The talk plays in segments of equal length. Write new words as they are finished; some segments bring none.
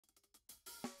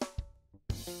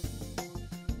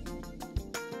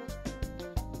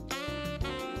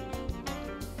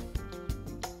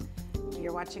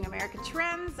You're watching American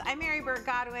Trends. I'm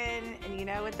Burt-Godwin, and you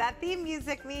know what that theme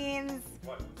music means.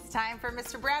 What? It's time for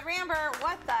Mr. Brad Rambur.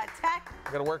 What the tech?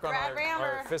 We got to work on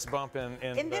our fist bump in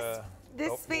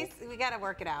this space. We got to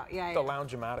work it out. Yeah. The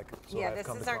lounge-o-matic. Yeah, this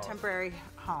is our temporary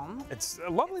home. It's a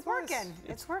lovely place.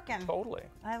 It's working. Totally.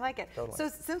 I like it. Totally. So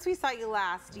since we saw you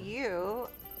last, you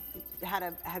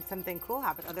had something cool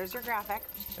happen. Oh, there's your graphic.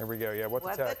 There we go. Yeah. What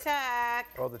the tech?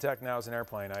 Oh, the tech now is an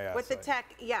airplane. What the tech?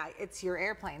 Yeah, it's your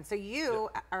airplane. So you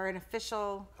are an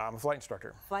official. I'm a flight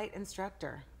instructor. Flight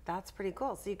instructor. That's pretty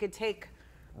cool. So you could take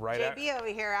JB over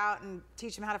here out and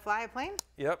teach him how to fly a plane?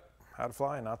 Yep. How to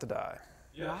fly and not to die.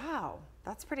 Yeah. Wow.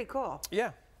 That's pretty cool.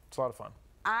 Yeah. It's a lot of fun.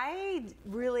 I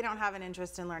really don't have an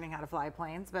interest in learning how to fly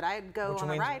planes, but I'd go on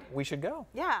a ride. We should go.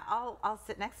 Yeah, I'll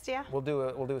sit next to you. We'll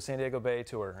do a San Diego Bay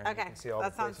tour, and you can see all the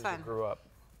places you grew up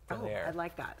from the air. I'd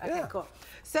like that. Okay, cool.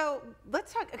 So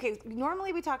let's talk. Okay,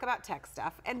 normally we talk about tech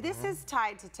stuff, and this is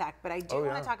tied to tech, but I do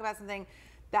want to talk about something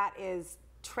that is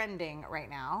trending right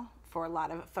now for a lot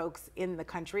of folks in the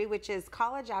country, which is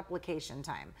college application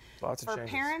time. Lots of changes.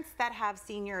 For parents that have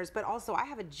seniors, but also I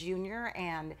have a junior,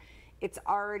 and it's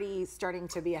already starting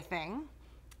to be a thing.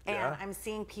 And I'm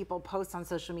seeing people post on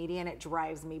social media, and it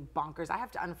drives me bonkers. I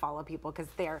have to unfollow people because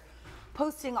they're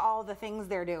posting all the things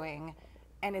they're doing,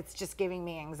 and it's just giving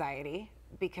me anxiety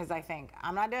because I think,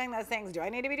 I'm not doing those things. Do I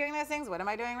need to be doing those things? What am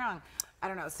I doing wrong? I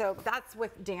don't know. So that's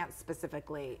with dance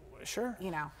specifically. Sure. You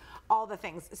know, all the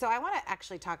things. So I want to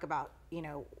actually talk about, you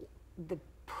know, the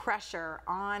pressure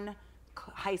on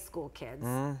high school kids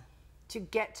to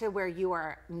get to where you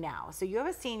are now. So you have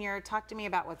a senior. Talk to me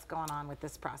about what's going on with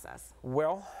this process.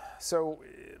 Well, so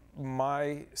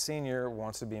my senior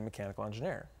wants to be a mechanical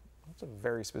engineer. That's a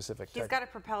very specific. He's got a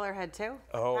propeller head too.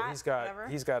 Oh, he's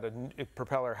got a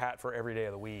propeller hat for every day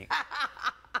of the week.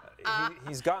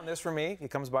 He's gotten this from me. He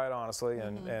comes by it honestly,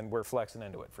 and we're flexing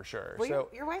into it for sure. Well, so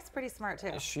your wife's pretty smart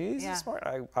too. She's smart.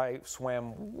 I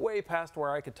swam way past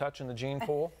where I could touch in the gene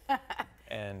pool.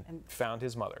 And found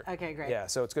his mother. Okay, great. Yeah,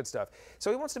 so it's good stuff.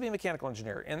 So he wants to be a mechanical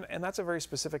engineer, and that's a very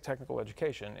specific technical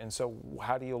education. And so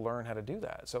how do you learn how to do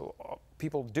that? So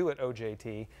people do it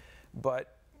OJT,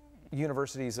 but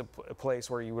university is a place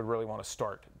where you would really want to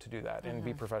start to do that and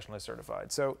be professionally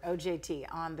certified. So OJT,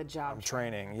 on the job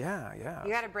training. Yeah.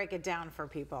 You got to break it down for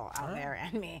people out there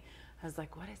and me. I was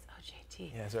like, what is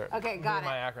OJT? Yeah, sorry. Okay, got it.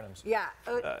 My acronyms. Yeah,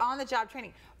 on the job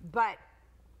training, but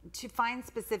to find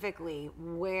specifically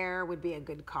where would be a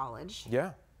good college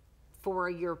for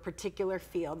your particular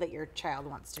field that your child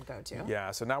wants to go to. Yeah,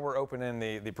 so now we're opening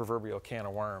the proverbial can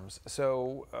of worms.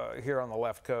 So here on the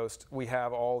left coast, we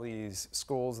have all these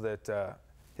schools that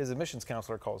his admissions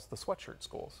counselor calls the sweatshirt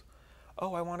schools.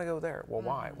 Oh, I want to go there. Well,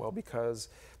 why? Well, because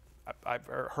I've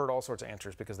heard all sorts of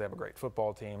answers, because they have a great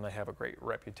football team, they have a great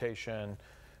reputation.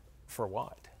 For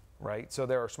what, right? So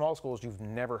there are small schools you've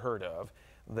never heard of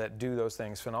that do those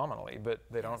things phenomenally, but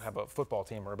they don't have a football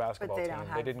team or a basketball team.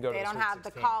 They didn't go to the Sweet 16. They don't have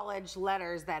the college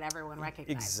letters that everyone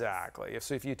recognizes. Exactly.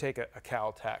 So if you take a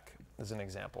Caltech as an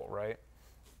example, right?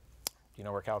 Do you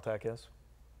know where Caltech is?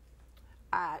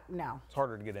 No. It's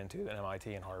harder to get into than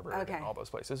MIT and Harvard and all those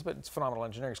places, but it's a phenomenal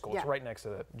engineering school. It's right next to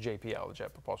the JPL, the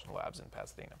Jet Propulsion Labs in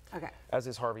Pasadena. Okay. As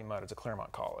is Harvey Mudd. It's a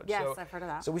Claremont college. Yes, I've heard of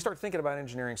that. So we start thinking about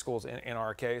engineering schools in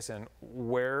our case, and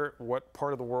what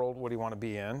part of the world would he want to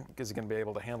be in? Is he going to be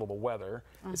able to handle the weather?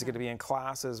 Is he going to be in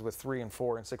classes with 3 and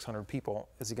 4 and 600 people?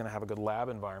 Is he going to have a good lab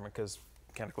environment? Because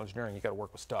mechanical engineering, you got to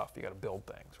work with stuff. You got to build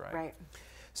things, right? Right.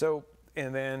 So,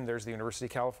 and then there's the University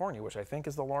of California, which I think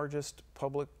is the largest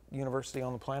public university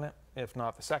on the planet, if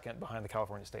not the second behind the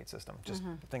California state system, just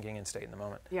thinking in state in the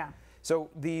moment. Yeah. So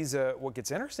these, what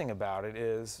gets interesting about it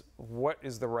is, what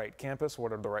is the right campus?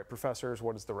 What are the right professors?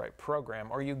 What is the right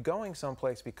program? Are you going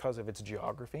someplace because of its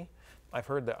geography? I've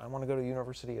heard that I want to go to the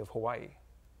University of Hawaii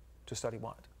to study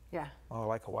what? Yeah. Well, I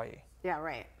like Hawaii. Yeah,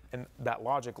 right. And that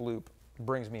logic loop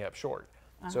brings me up short.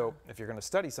 So if you're going to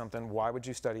study something, why would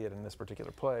you study it in this particular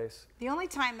place? The only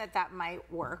time that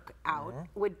might work out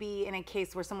would be in a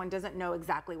case where someone doesn't know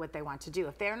exactly what they want to do.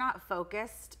 If they're not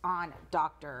focused on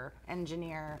doctor,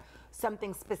 engineer,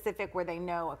 something specific where they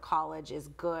know a college is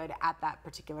good at that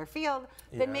particular field,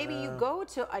 then maybe you go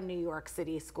to a New York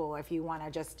City school if you want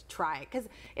to just try it. Because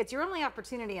it's your only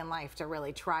opportunity in life to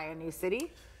really try a new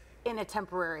city in a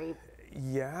temporary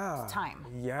time.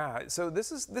 Yeah. So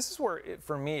this is where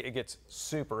for me it gets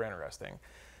super interesting,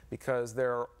 because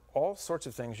there are all sorts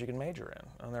of things you can major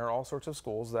in, and there are all sorts of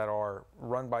schools that are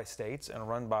run by states and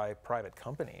run by private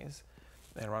companies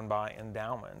and run by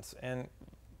endowments, and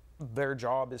their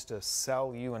job is to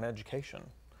sell you an education.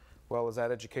 Well, is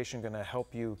that education going to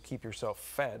help you keep yourself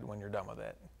fed when you're done with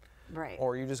it? Right.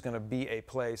 Or are you just going to be a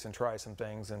place and try some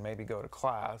things and maybe go to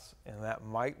class, and that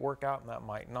might work out and that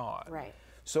might not. Right.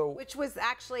 So, which was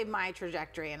actually my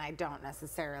trajectory, and I don't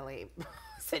necessarily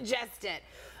suggest it.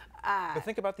 But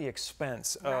think about the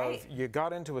expense of, you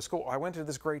got into a school. I went to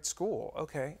this great school.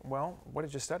 Okay, well, what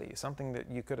did you study? Something that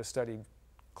you could have studied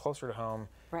closer to home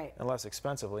and less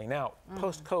expensively. Now,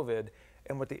 post-COVID,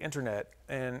 and with the internet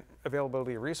and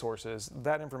availability of resources,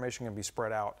 that information can be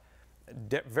spread out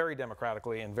very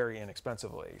democratically and very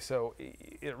inexpensively. So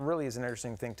it really is an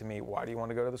interesting thing to me. Why do you want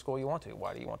to go to the school you want to?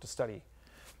 Why do you want to study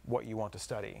what you want to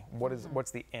study?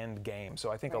 What's the end game?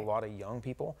 So I think a lot of young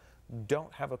people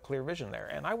don't have a clear vision there.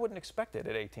 And I wouldn't expect it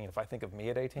at 18. If I think of me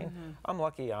at 18, I'm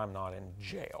lucky I'm not in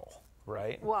jail,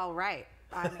 right? Well, right.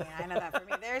 I mean, I know that for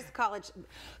me. There's college.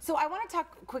 So I want to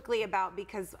talk quickly about,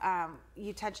 because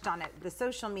you touched on it, the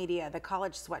social media, the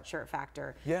college sweatshirt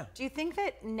factor. Yeah. Do you think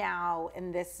that now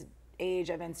in this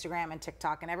age of Instagram and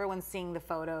TikTok, and everyone's seeing the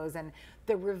photos and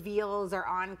the reveals are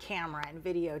on camera and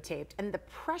videotaped, and the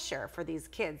pressure for these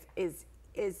kids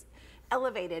is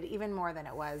elevated even more than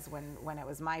it was when it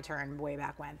was my turn way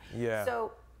back when? Yeah.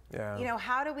 So, you know,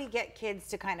 how do we get kids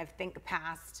to kind of think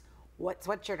past what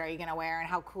sweatshirt are you going to wear and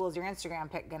how cool is your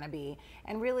Instagram pic going to be,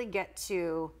 and really get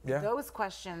to those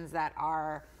questions that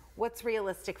are, what's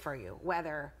realistic for you,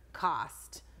 whether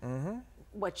cost,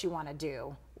 what you want to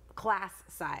do, class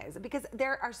size, because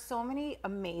there are so many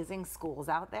amazing schools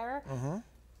out there.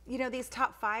 You know, these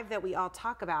top 5 that we all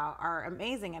talk about are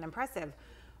amazing and impressive,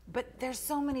 but there's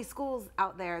so many schools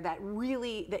out there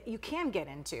that you can get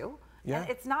into. And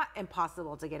it's not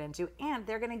impossible to get into, and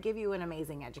they're going to give you an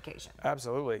amazing education.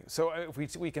 Absolutely. So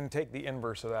if we can take the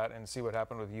inverse of that and see what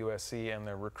happened with USC and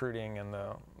the recruiting and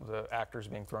the actors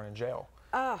being thrown in jail.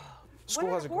 Oh,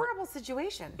 what a horrible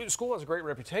situation. School has a great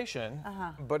reputation,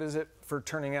 but is it for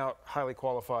turning out highly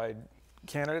qualified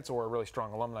candidates or a really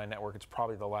strong alumni network? It's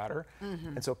probably the latter.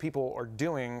 And so people are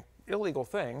doing illegal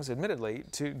things, admittedly,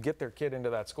 to get their kid into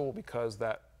that school because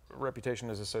that reputation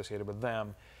is associated with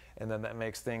them. And then that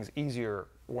makes things easier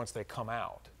once they come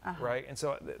out, right? And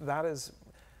so that is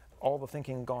all the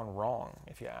thinking gone wrong,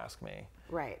 if you ask me.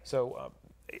 Right. So,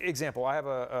 example, I have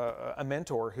a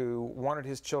mentor who wanted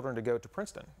his children to go to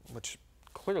Princeton, which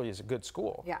clearly is a good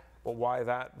school. Yeah. But why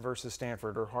that versus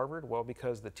Stanford or Harvard? Well,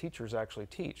 because the teachers actually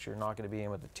teach. You're not going to be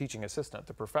in with the teaching assistant.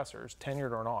 The professors,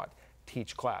 tenured or not,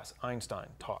 teach class. Einstein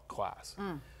taught class.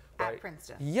 Right? At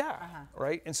Princeton. Yeah,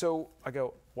 right? And so I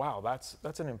go, wow,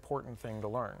 that's an important thing to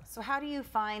learn. So how do you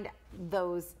find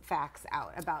those facts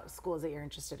out about schools that you're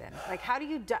interested in? Like, how do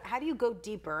you go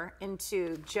deeper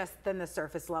into just than the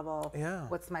surface level?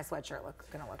 What's my sweatshirt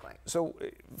going to look like? So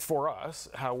for us,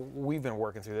 how we've been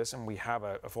working through this, and we have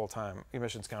a full-time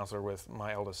admissions counselor with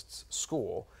my eldest's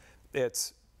school,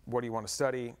 it's what do you want to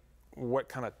study? What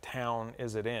kind of town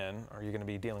is it in? Are you going to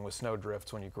be dealing with snow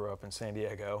drifts when you grow up in San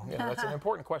Diego? You know, that's an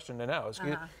important question to know. So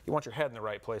you want your head in the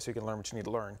right place so you can learn what you need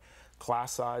to learn.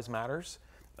 Class size matters,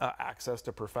 access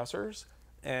to professors,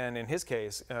 and in his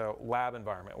case, lab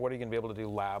environment. What are you going to be able to do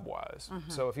lab-wise?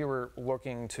 So if you were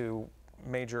looking to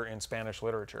major in Spanish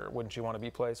literature, wouldn't you want to be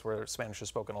a place where Spanish is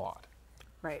spoken a lot?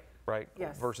 Right. Right?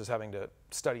 Yes. Versus having to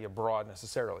study abroad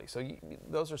necessarily. So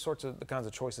those are sorts of the kinds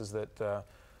of choices that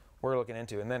we're looking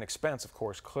into. And then expense, of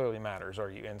course, clearly matters. Are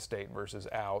you in-state versus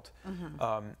out?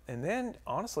 And then,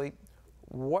 honestly,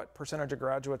 what percentage of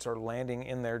graduates are landing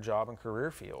in their job and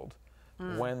career field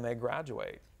when they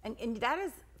graduate? And that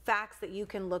is facts that you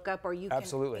can look up or you can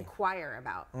inquire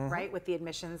about, right, with the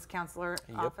admissions counselor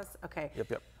office? Okay.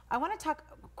 I want to talk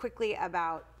quickly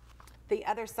about the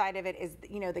other side of it is,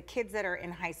 you know, the kids that are in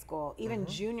high school, even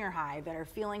junior high, that are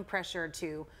feeling pressure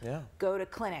to go to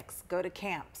clinics, go to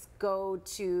camps, go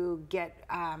to get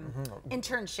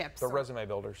internships. The resume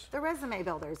builders. The resume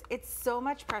builders. It's so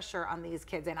much pressure on these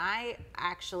kids, and I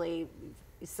actually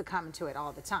succumb to it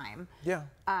all the time.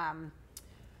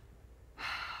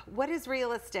 What is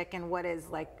realistic and what is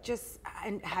like just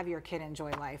have your kid enjoy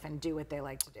life and do what they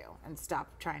like to do and stop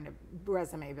trying to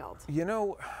resume build? You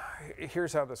know,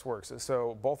 here's how this works.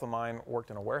 So both of mine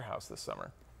worked in a warehouse this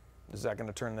summer. Is that going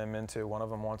to turn them into, one of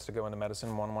them wants to go into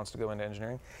medicine, one wants to go into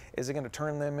engineering? Is it going to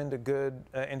turn them into good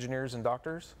engineers and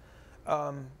doctors?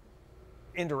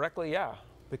 Indirectly, yeah.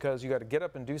 Because you got to get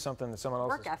up and do something that someone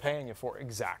else is paying you for.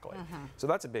 Exactly. So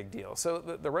that's a big deal. So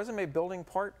the resume building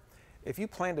part, if you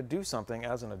plan to do something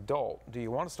as an adult, do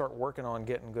you want to start working on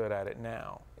getting good at it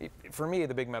now? For me,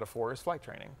 the big metaphor is flight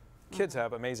training. Kids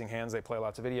have amazing hands. They play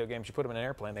lots of video games. You put them in an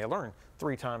airplane, they learn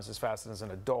 3 times as fast as an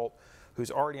adult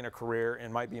who's already in a career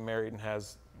and might be married and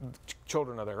has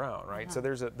children of their own, right? So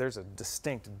there's a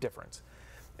distinct difference.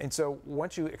 And so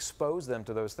once you expose them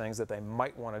to those things that they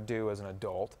might want to do as an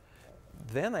adult,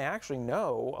 then they actually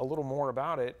know a little more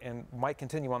about it and might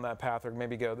continue on that path, or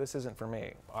maybe go, this isn't for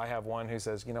me. I have one who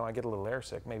says, you know, I get a little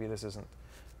airsick. Maybe this isn't,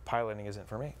 piloting isn't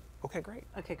for me. Okay, great.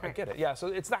 Okay, great. I get it. Yeah, so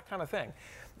it's that kind of thing.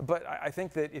 But I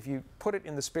think that if you put it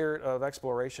in the spirit of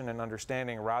exploration and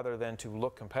understanding rather than to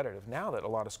look competitive, now that a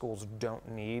lot of schools don't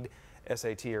need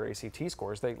SAT or ACT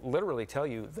scores, they literally tell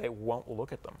you they won't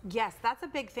look at them. Yes, that's a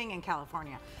big thing in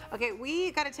California. Okay,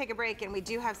 we got to take a break, and we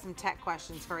do have some tech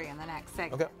questions for you in the next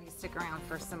segment. Okay. We stick around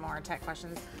for some more tech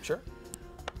questions. Sure.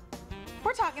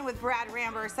 We're talking with Brad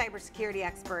Rambur, cybersecurity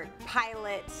expert,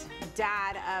 pilot,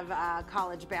 dad of a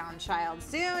college-bound child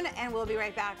soon, and we'll be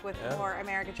right back with more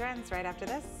America Trends right after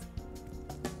this.